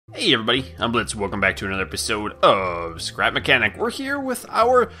Hey everybody, I'm Blitz. Welcome back to another episode of Scrap Mechanic. We're here with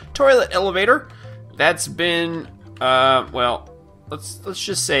our toilet elevator that's been, well, let's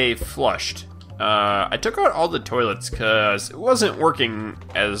just say flushed. I took out all the toilets because it wasn't working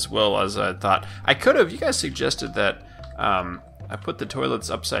as well as I thought. I could have. You guys suggested that I put the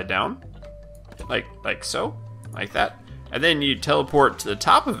toilets upside down, like so, like that. And then you teleport to the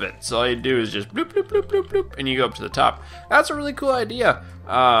top of it. So all you do is just bloop, bloop, bloop, bloop, bloop, and you go up to the top. That's a really cool idea.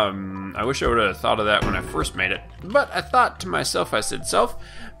 I wish I would have thought of that when I first made it. But I thought to myself, I said,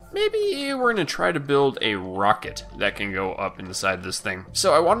 maybe we're going to try to build a rocket that can go up inside this thing.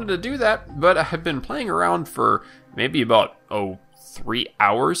 So I wanted to do that, but I have been playing around for maybe about, 3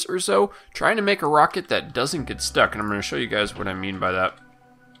 hours or so, trying to make a rocket that doesn't get stuck. And I'm going to show you guys what I mean by that.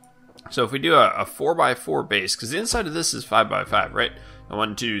 So if we do a 4x4 base, because the inside of this is 5x5, right?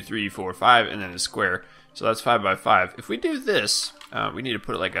 1, 2, 3, 4, 5, and then a square. So that's 5x5. If we do this, we need to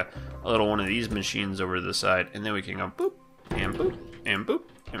put like a little one of these machines over to the side, and then we can go boop, and boop, and boop,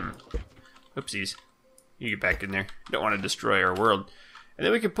 and oopsies. You get back in there. Don't want to destroy our world. And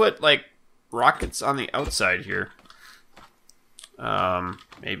then we can put like rockets on the outside here.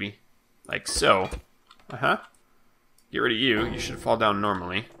 Maybe. Like so. Get rid of you. You should fall down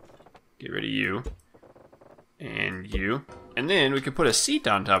normally. Get rid of you. And you. And then we could put a seat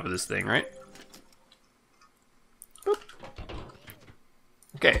on top of this thing, right? Boop.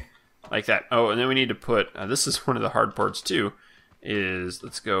 Okay. Like that. Oh, and then we need to put... this is one of the hard parts, too. Is...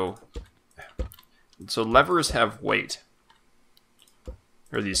 Let's go... So levers have weight.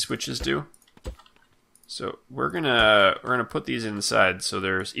 Or these switches do. So we're gonna put these inside so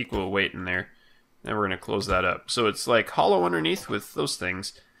there's equal weight in there. Then we're gonna close that up. So it's like hollow underneath with those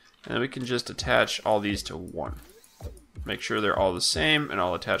things. And then we can just attach all these to one. Make sure they're all the same, and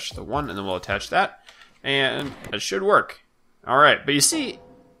I'll attach to the one, and then we'll attach that. And it should work. Alright, but you see,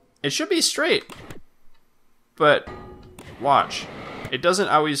 it should be straight. But, watch. It doesn't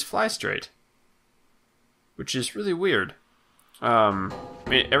always fly straight. Which is really weird. I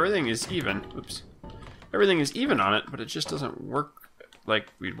mean, everything is even. Oops. Everything is even on it, but it just doesn't work like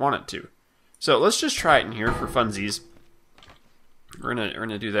we'd want it to. So let's just try it in here for funsies. We're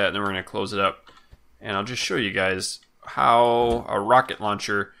gonna do that, and then we're gonna close it up, and I'll just show you guys how a rocket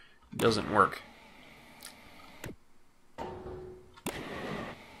launcher doesn't work.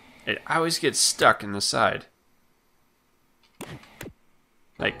 It always gets stuck in the side.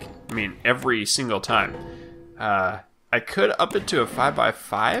 Like, I mean, every single time. I could up it to a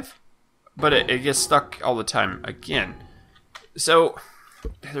 5x5, but it gets stuck all the time again. So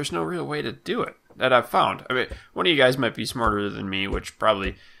there's no real way to do it that I've found. I mean, one of you guys might be smarter than me, which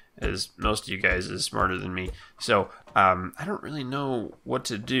probably is most of you guys is smarter than me. So I don't really know what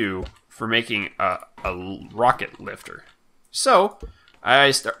to do for making a rocket lifter. So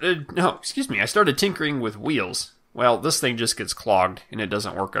I started tinkering with wheels. Well, this thing just gets clogged and it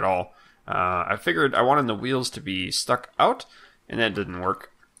doesn't work at all. I figured I wanted the wheels to be stuck out, and that didn't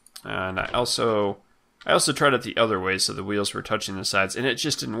work. And I also tried it the other way, so the wheels were touching the sides, and it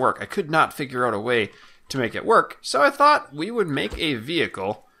just didn't work. I could not figure out a way to make it work, so I thought we would make a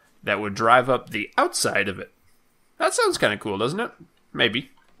vehicle that would drive up the outside of it. That sounds kind of cool, doesn't it?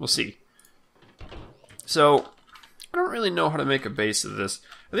 Maybe. We'll see. So, I don't really know how to make a base of this.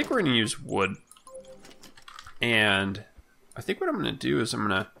 I think we're going to use wood. And I think what I'm going to do is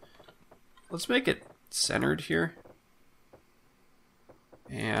let's make it centered here.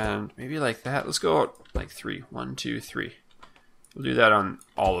 And maybe like that. Let's go out like 3. 1, 2, 3. We'll do that on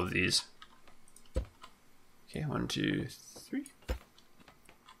all of these. Okay, 1, 2, 3.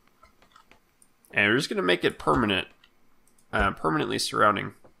 And we're just gonna make it permanent, permanently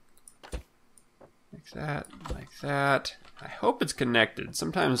surrounding. Like that, like that. I hope it's connected.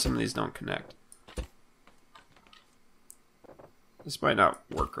 Sometimes some of these don't connect. This might not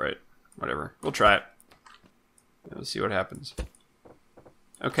work right. Whatever. We'll try it. Let's see what happens.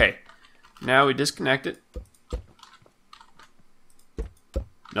 Okay, now we disconnect it.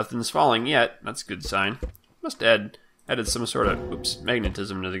 Nothing's falling yet. That's a good sign. Must added some sort of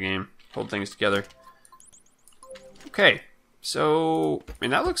magnetism to the game. Hold things together. Okay, so I mean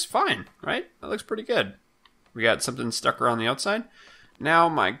that looks fine, right? That looks pretty good. We got something stuck around the outside. Now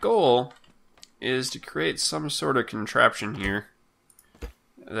my goal is to create some sort of contraption here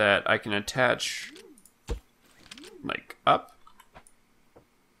that I can attach like up.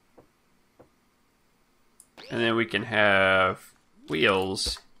 And then we can have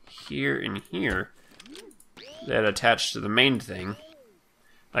wheels here and here that attach to the main thing.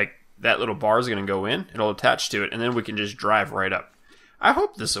 Like, that little bar is going to go in, it'll attach to it, and then we can just drive right up. I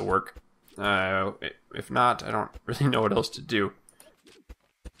hope this will work. If not, I don't really know what else to do.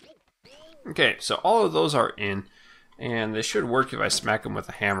 Okay, so all of those are in, and they should work if I smack them with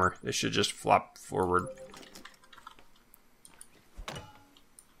a hammer. They should just flop forward.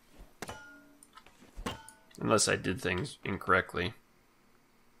 Unless I did things incorrectly.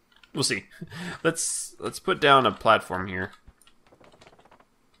 We'll see. Let's put down a platform here.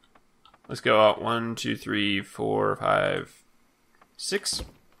 Let's go out 1, 2, 3, 4, 5, 6.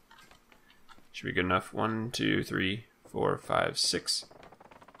 Should be good enough. 1, 2, 3, 4, 5, 6.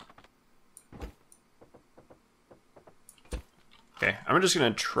 Okay, I'm just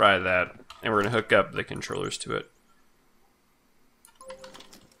gonna try that, and we're gonna hook up the controllers to it.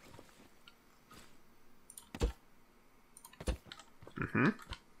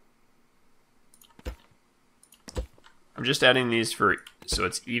 I'm just adding these so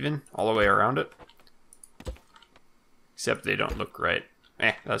it's even all the way around it. Except they don't look right.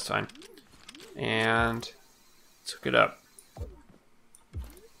 That's fine. And let's hook it up.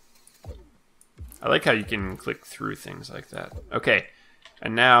 I like how you can click through things like that. Okay,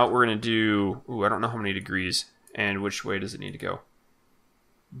 and now we're gonna do, I don't know how many degrees, and which way does it need to go?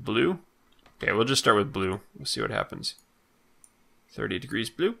 Blue? Okay, we'll just start with blue. We'll see what happens. 30 degrees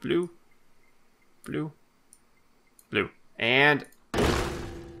blue, blue, blue, blue. And,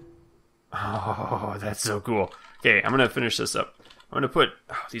 oh, that's so cool. Okay, I'm gonna finish this up. I'm gonna put,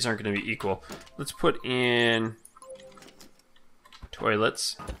 these aren't gonna be equal. Let's put in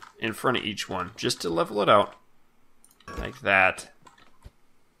toilets in front of each one, just to level it out. Like that.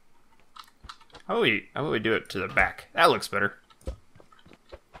 How about we do it to the back? That looks better.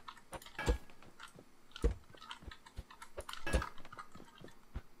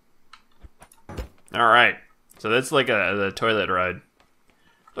 Alright. So that's like the toilet ride.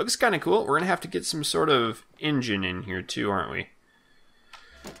 Looks kind of cool. We're going to have to get some sort of engine in here too, aren't we?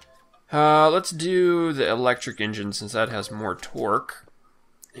 Let's do the electric engine since that has more torque.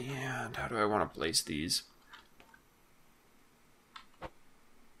 And how do I want to place these?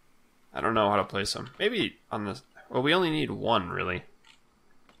 I don't know how to place them. Maybe on this. Well, we only need one, really.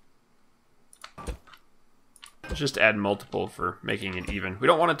 Let's just add multiple for making it even. We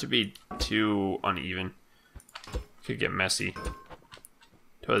don't want it to be too uneven. Could get messy.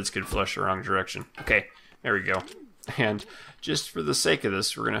 Toilets could flush the wrong direction. Okay, there we go. And just for the sake of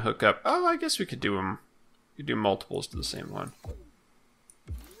this, we're going to hook up. Oh, I guess we could do them. We could do multiples to the same one.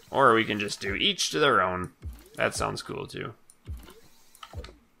 Or we can just do each to their own. That sounds cool too.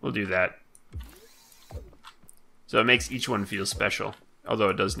 We'll do that. So it makes each one feel special, although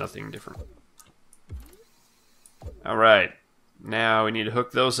it does nothing different. Alright, now we need to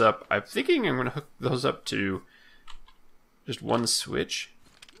hook those up. I'm thinking I'm going to hook those up to just one switch.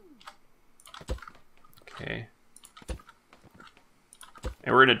 Okay.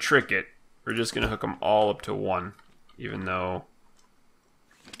 And we're going to trick it. We're just going to hook them all up to one, even though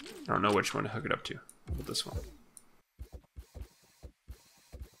I don't know which one to hook it up to. With this one.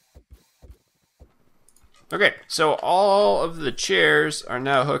 Okay, so all of the chairs are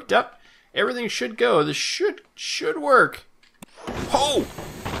now hooked up. Everything should go. This should work. Oh!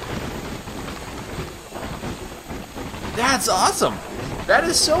 That's awesome! That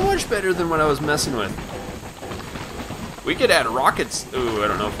is so much better than what I was messing with. We could add rockets. Ooh, I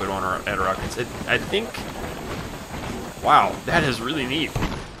don't know if we'd want to add rockets. I think... Wow, that is really neat.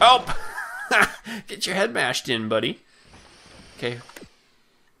 Oh! Get your head mashed in, buddy. Okay.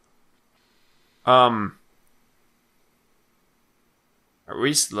 Are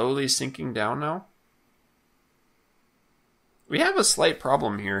we slowly sinking down now? We have a slight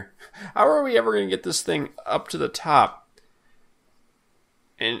problem here. How are we ever going to get this thing up to the top?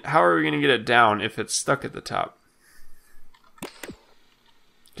 And how are we going to get it down if it's stuck at the top?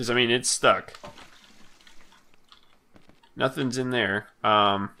 Because, I mean, it's stuck. Nothing's in there.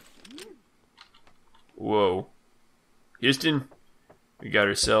 Whoa. Houston, we got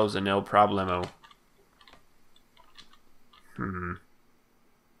ourselves an El Problemo.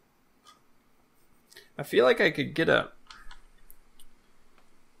 I feel like I could get a...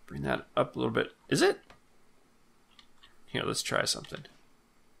 Bring that up a little bit. Is it? Here, let's try something.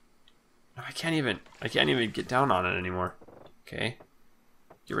 No, I can't even get down on it anymore. Okay.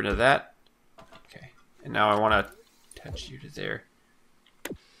 Get rid of that. Okay. And now I want to attach you to there.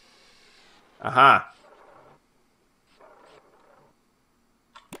 Aha.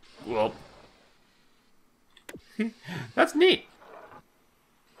 Well. That's neat.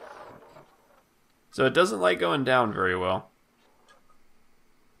 So it doesn't like going down very well.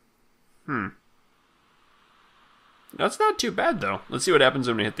 That's not too bad, though. Let's see what happens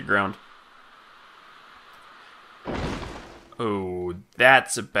when we hit the ground. Oh,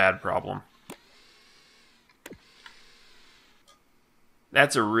 that's a bad problem.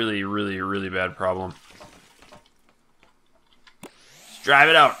 That's a really, really, really bad problem. Let's drive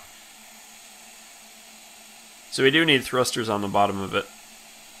it out. So we do need thrusters on the bottom of it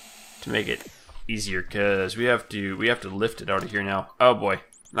to make it easier, because we have to lift it out of here now. Oh boy,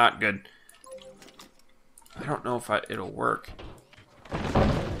 not good. I don't know if it'll work.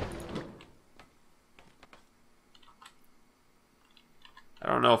 I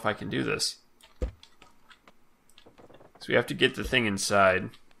don't know if I can do this. So we have to get the thing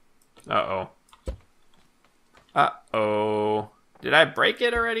inside. Uh-oh. Uh-oh. Did I break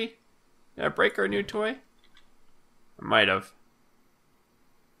it already? Did I break our new toy? I might have.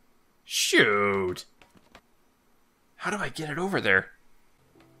 Shoot. How do I get it over there?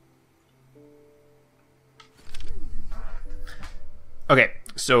 Okay,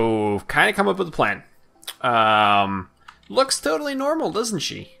 so kind of come up with a plan. Looks totally normal, doesn't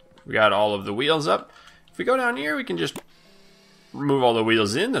she? We got all of the wheels up. If we go down here, we can just remove all the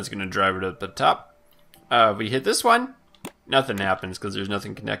wheels in. That's going to drive it up the top. If we hit this one, nothing happens because there's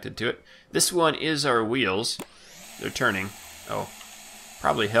nothing connected to it. This one is our wheels. They're turning. Oh,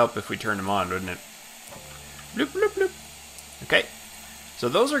 probably help if we turned them on, wouldn't it? Bloop, bloop, bloop. Okay, so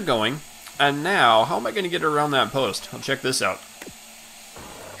those are going. And now, how am I going to get around that post? I'll check this out.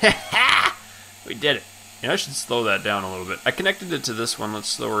 We did it. Yeah, I should slow that down a little bit. I connected it to this one. Let's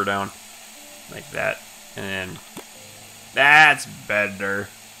slow her down. Like that. And then... That's better.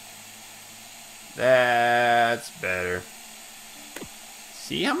 That's better.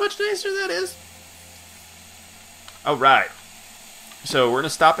 See how much nicer that is? Alright. So we're going to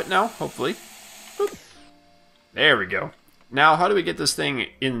stop it now, hopefully. Boop. There we go. Now, how do we get this thing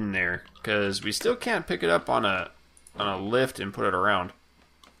in there? Because we still can't pick it up on a lift and put it around.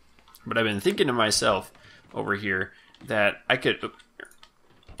 But I've been thinking to myself over here that I could do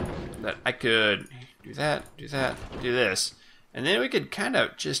that, do this, and then we could kind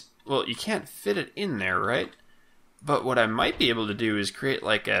of just, well, you can't fit it in there, right? But what I might be able to do is create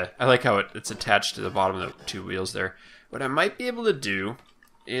like a, I like how it's attached to the bottom of the two wheels there. What I might be able to do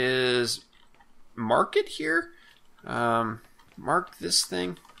is mark it here, mark this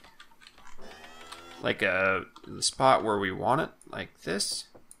thing like the spot where we want it, like this.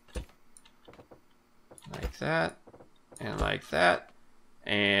 Like that, and like that,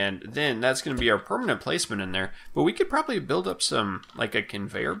 and then that's going to be our permanent placement in there. But we could probably build up some, like a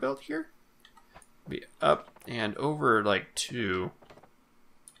conveyor belt here. Be up and over like 2.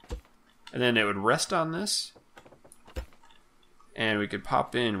 And then it would rest on this. And we could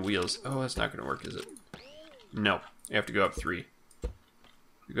pop in wheels. Oh, that's not going to work, is it? No, you have to go up 3.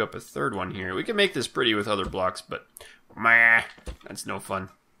 We go up a third one here. We can make this pretty with other blocks, but meh, that's no fun.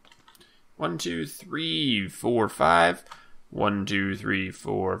 1, 2, 3, 4, 5. 1, 2, 3,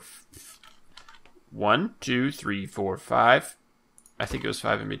 4. 1, 2, 3, 4, 5. I think it was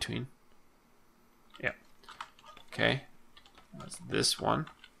 5 in between. Yeah. Okay. That's this one.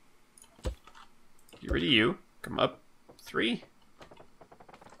 Get rid of you. Come up 3.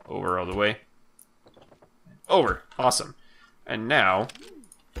 Over all the way. Over. Awesome. And now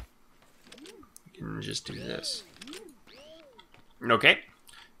we can just do this. Okay.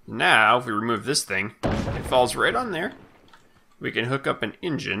 Now, if we remove this thing, it falls right on there. We can hook up an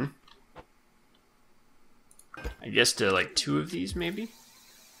engine. I guess to like 2 of these, maybe?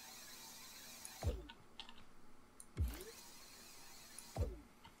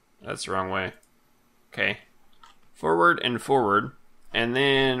 That's the wrong way. Okay. Forward and forward. And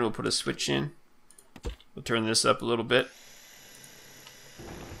then we'll put a switch in. We'll turn this up a little bit.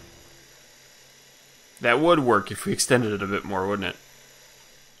 That would work if we extended it a bit more, wouldn't it?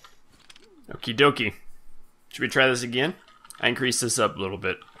 Okie dokie. Should we try this again? I increased this up a little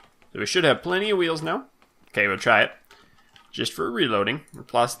bit. So we should have plenty of wheels now. Okay, we'll try it. Just for reloading. We'll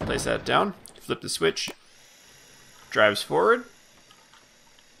place that down. Flip the switch. Drives forward.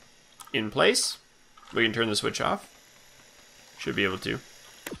 In place. We can turn the switch off. Should be able to.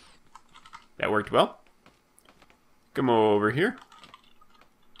 That worked well. Come over here.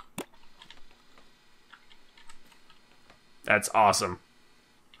 That's awesome.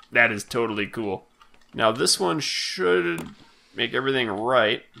 That is totally cool. Now this one should make everything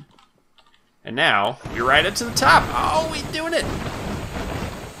right. And now, we ride it to the top. Oh, we doing it.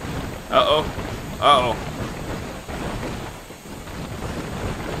 Uh-oh. Uh-oh.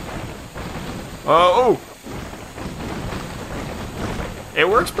 Oh! It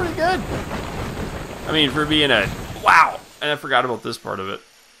works pretty good. I mean, for being a... Wow! And I forgot about this part of it.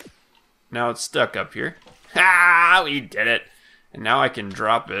 Now it's stuck up here. Ha! We did it. And now I can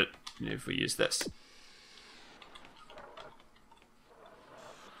drop it if we use this.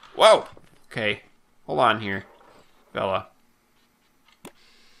 Whoa! Okay. Hold on here, fella.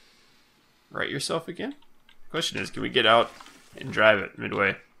 right yourself again? Question is, can we get out and drive it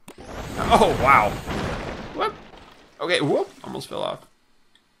midway? Oh, wow. Whoop. Okay, whoop. Almost fell off.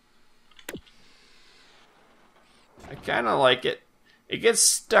 I kind of like it. It gets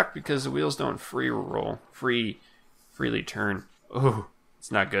stuck because the wheels don't freely turn. Oh,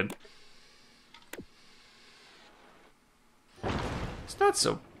 it's not good. It's not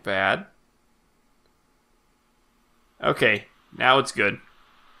so bad. Okay, now it's good.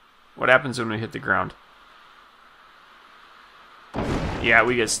 What happens when we hit the ground? Yeah,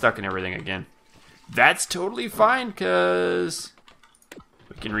 we get stuck in everything again. That's totally fine, because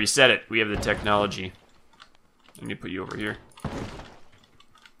we can reset it. We have the technology. Let me put you over here.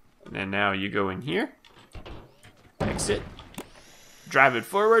 And then now you go in here. Exit. Drive it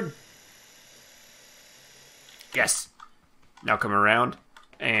forward. Yes. Now come around.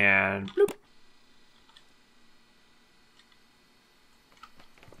 And bloop.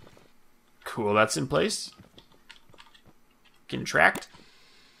 Cool, that's in place. Contract.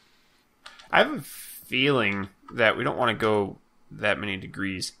 I have a feeling that we don't want to go that many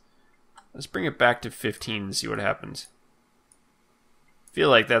degrees. Let's bring it back to 15 and see what happens. I feel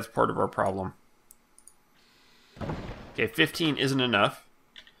like that's part of our problem. Okay, 15 isn't enough.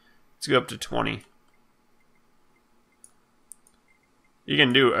 Let's go up to 20. You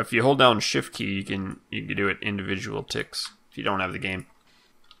can do, if you hold down Shift key, you can do it individual ticks if you don't have the game.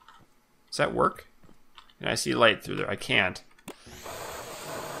 Does that work? Can I see light through there? I can't.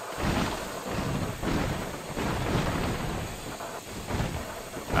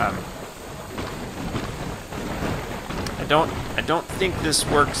 I don't think this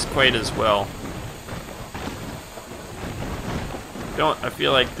works quite as well. I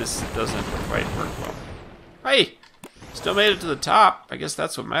feel like this doesn't quite work well. Hey! Still made it to the top. I guess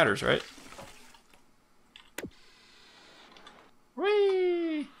that's what matters, right?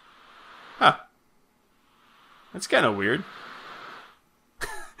 Whee! Huh. That's kind of weird.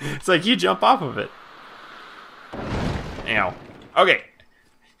 It's like you jump off of it. Ow. Okay.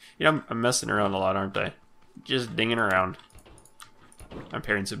 You know, I'm messing around a lot, aren't I? Just dinging around. My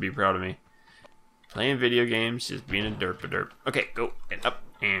parents would be proud of me. Playing video games, just being a derp. Okay, go, and up,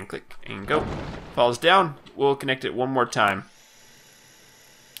 and click, and go. Falls down, we'll connect it one more time.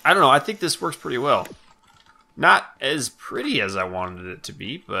 I don't know, I think this works pretty well. Not as pretty as I wanted it to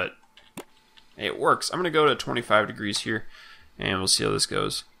be, but it works. I'm going to go to 25 degrees here, and we'll see how this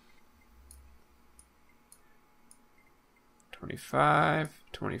goes. 25,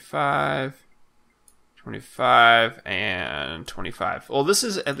 25, 25, and 25. Well, this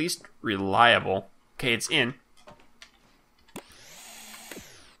is at least reliable. Okay, it's in.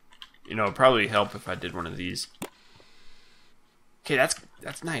 You know, it'd probably help if I did one of these. Okay,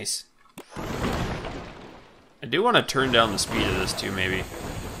 that's nice. I do want to turn down the speed of this too, maybe.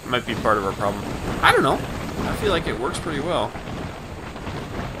 It might be part of our problem. I don't know. I feel like it works pretty well.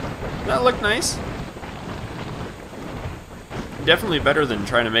 Does that look nice? Definitely better than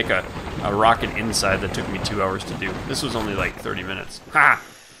trying to make a rocket inside that took me 2 hours to do. This was only like 30 minutes. Ha!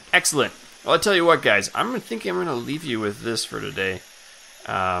 Excellent. Well, I'll tell you what, guys. I'm going to leave you with this for today.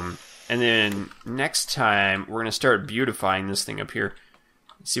 And then next time, we're going to start beautifying this thing up here.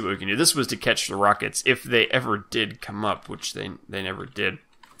 See what we can do. This was to catch the rockets, if they ever did come up, which they never did.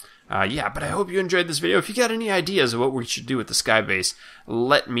 Yeah, but I hope you enjoyed this video. If you got any ideas of what we should do with the Skybase,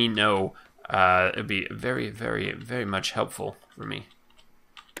 let me know. It'd be very, very, very much helpful for me.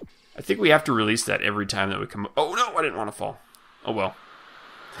 I think we have to release that every time that we come up. Oh, no, I didn't want to fall. Oh, well.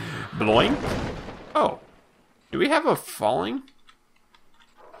 Bloink? Oh. Do we have a falling?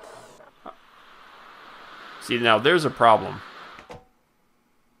 See, now there's a problem.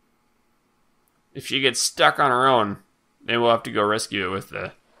 If she gets stuck on her own, then we'll have to go rescue it with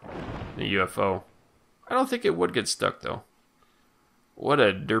the UFO. I don't think it would get stuck, though. What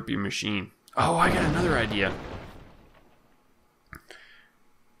a derpy machine. Oh, I got another idea.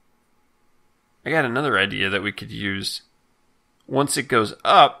 I got another idea that we could use. Once it goes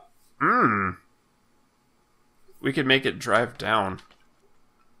up, we could make it drive down.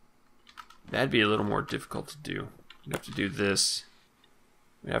 That'd be a little more difficult to do. We'd have to do this.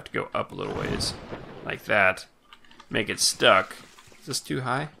 We'd have to go up a little ways. Like that. Make it stuck. Is this too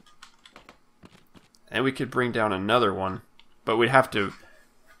high? And we could bring down another one. But we'd have to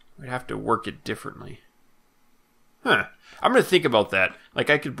work it differently. Huh. I'm going to think about that. Like,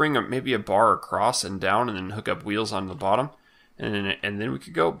 I could bring maybe a bar across and down and then hook up wheels on the bottom. And then we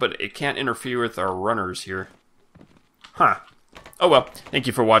could go. But it can't interfere with our runners here. Huh. Oh well. Thank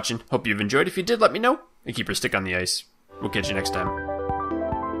you for watching. Hope you've enjoyed. If you did, let me know. And keep your stick on the ice. We'll catch you next time.